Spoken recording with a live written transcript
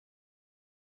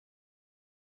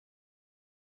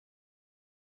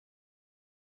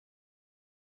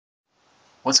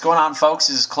What's going on, folks?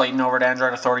 This is Clayton over at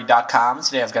AndroidAuthority.com.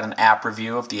 Today I've got an app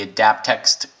review of the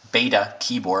Adaptxt Beta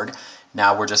keyboard.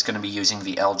 Now we're just going to be using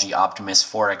the LG Optimus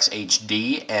 4X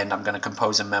HD, and I'm going to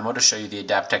compose a memo to show you the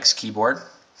Adaptxt keyboard.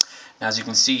 Now, as you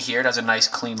can see here, it has a nice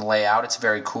clean layout. It's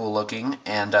very cool looking,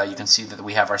 and you can see that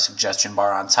we have our suggestion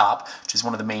bar on top, which is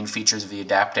one of the main features of the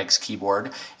Adaptxt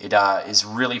keyboard. It is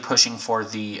really pushing for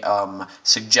the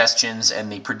suggestions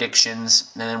and the predictions,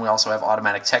 and then we also have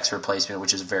automatic text replacement,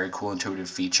 which is a very cool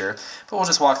intuitive feature. But we'll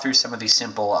just walk through some of these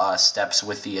simple steps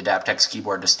with the Adaptxt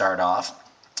keyboard to start off.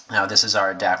 Now this is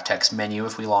our Adaptxt menu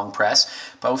if we long press,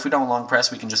 but if we don't long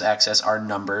press, we can just access our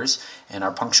numbers and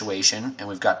our punctuation, and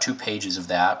we've got 2 pages of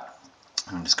that.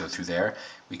 I'll just go through there.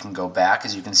 We can go back.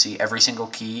 As you can see, every single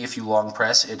key, if you long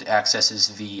press, it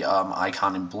accesses the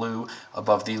icon in blue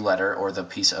above the letter or the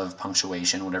piece of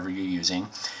punctuation, whatever you're using.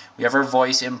 We have our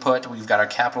voice input. We've got our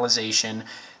capitalization.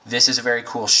 This is a very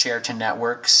cool share to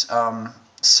networks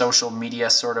social media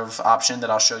sort of option that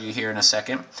I'll show you here in a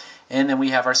second. And then we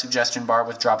have our suggestion bar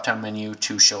with drop-down menu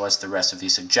to show us the rest of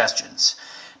these suggestions.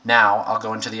 Now, I'll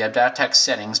go into the Adaptxt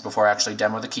settings before I actually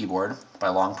demo the keyboard by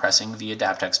long pressing the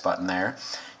Adaptxt button there.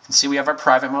 You can see we have our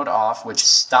private mode off, which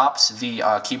stops the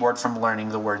keyboard from learning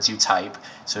the words you type.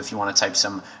 So if you want to type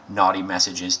some naughty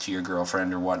messages to your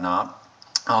girlfriend or whatnot.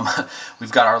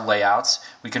 We've got our layouts.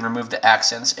 We can remove the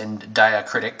accents and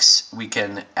diacritics. We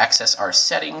can access our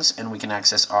settings, and we can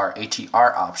access our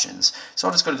ATR options. So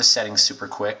I'll just go to the settings super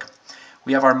quick.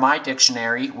 We have our My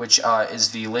Dictionary, which is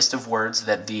the list of words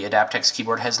that the Adaptxt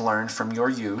keyboard has learned from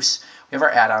your use. We have our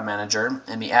add-on manager,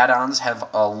 and the add-ons have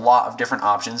a lot of different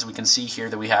options. We can see here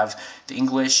that we have the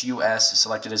English US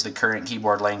selected as the current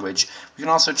keyboard language. We can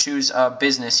also choose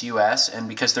Business US, and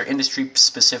because they're industry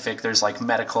specific, there's like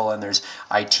medical and there's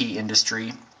IT industry.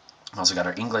 We've also got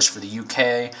our English for the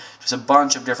UK. There's a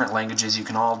bunch of different languages you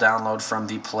can all download from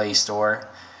the Play Store.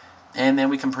 And then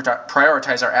we can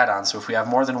prioritize our add-ons. So if we have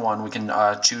more than one, we can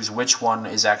choose which one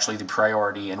is actually the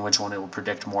priority and which one it will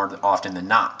predict more often than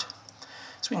not.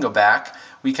 So we can go back.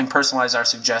 We can personalize our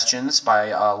suggestions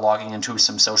by logging into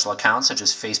some social accounts such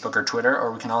as Facebook or Twitter,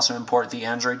 or we can also import the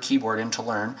Android keyboard in to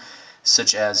learn,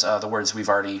 such as the words we've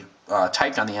already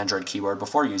typed on the Android keyboard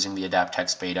before using the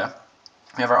Adaptxt Beta.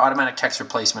 We have our automatic text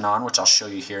replacement on, which I'll show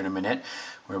you here in a minute,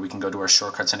 where we can go to our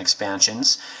shortcuts and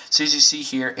expansions. So as you see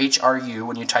here, HRU,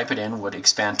 when you type it in, would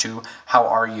expand to how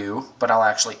are you, but I'll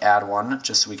actually add one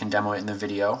just so we can demo it in the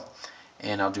video.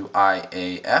 And I'll do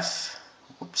IAF,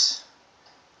 whoops,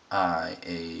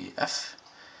 IAF,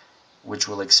 which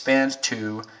will expand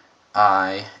to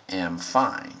I am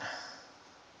fine.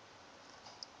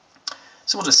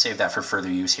 So we'll just save that for further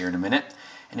use here in a minute.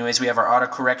 Anyways, we have our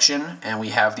autocorrection, and we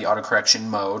have the autocorrection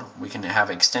mode. We can have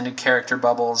extended character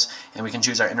bubbles, and we can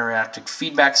choose our interactive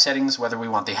feedback settings, whether we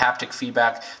want the haptic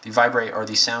feedback, the vibrate, or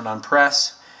the sound on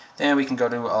press. Then we can go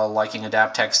to liking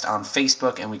Adaptxt on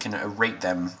Facebook, and we can rate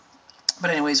them.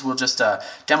 But anyways, we'll just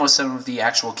demo some of the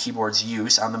actual keyboard's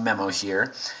use on the memo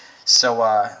here.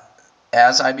 So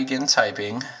as I begin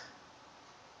typing,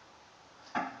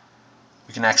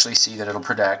 we can actually see that it'll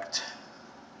predict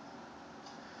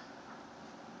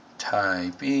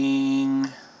typing,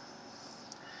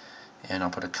 and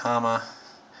I'll put a comma.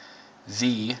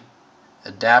 The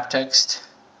Adaptxt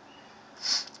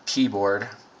keyboard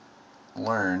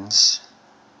learns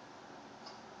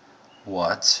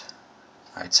what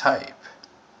I type.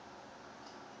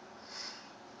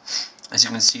 As you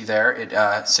can see there, it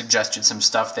suggested some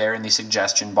stuff there in the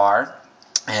suggestion bar.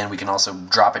 And we can also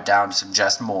drop it down to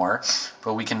suggest more.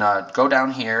 But we can go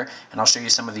down here, and I'll show you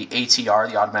some of the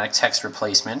ATR, the automatic text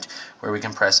replacement, where we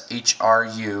can press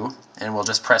HRU, and we'll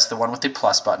just press the one with the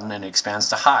plus button, and it expands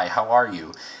to hi, how are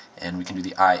you? And we can do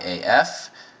the IAF.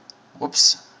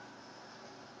 Whoops.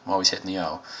 I'm always hitting the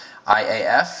O.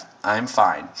 IAF, I'm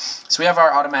fine. So we have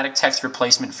our automatic text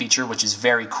replacement feature, which is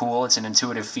very cool. It's an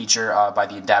intuitive feature by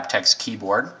the Adaptxt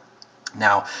keyboard.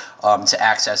 Now, to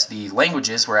access the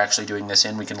languages we're actually doing this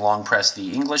in, we can long press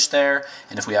the English there,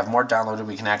 and if we have more downloaded,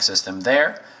 we can access them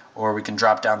there, or we can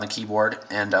drop down the keyboard,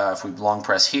 and if we long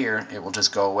press here, it will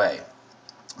just go away.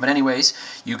 But anyways,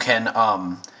 you can,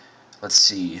 let's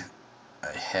see,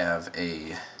 I have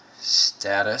a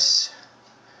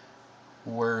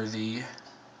status-worthy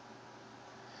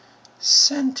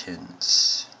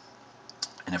sentence,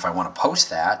 and if I want to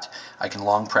post that, I can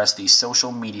long press the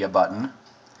social media button,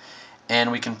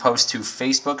 and we can post to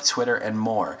Facebook, Twitter, and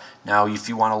more. Now, if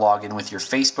you want to log in with your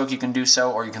Facebook, you can do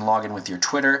so, or you can log in with your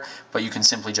Twitter, but you can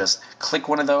simply just click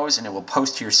one of those, and it will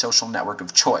post to your social network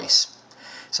of choice.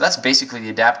 So that's basically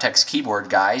the Adaptxt Keyboard,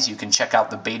 guys. You can check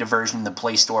out the beta version in the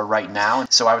Play Store right now.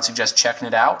 So I would suggest checking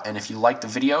it out. And if you like the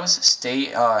videos, stay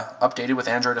updated with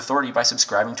Android Authority by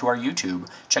subscribing to our YouTube.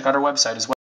 Check out our website as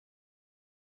well.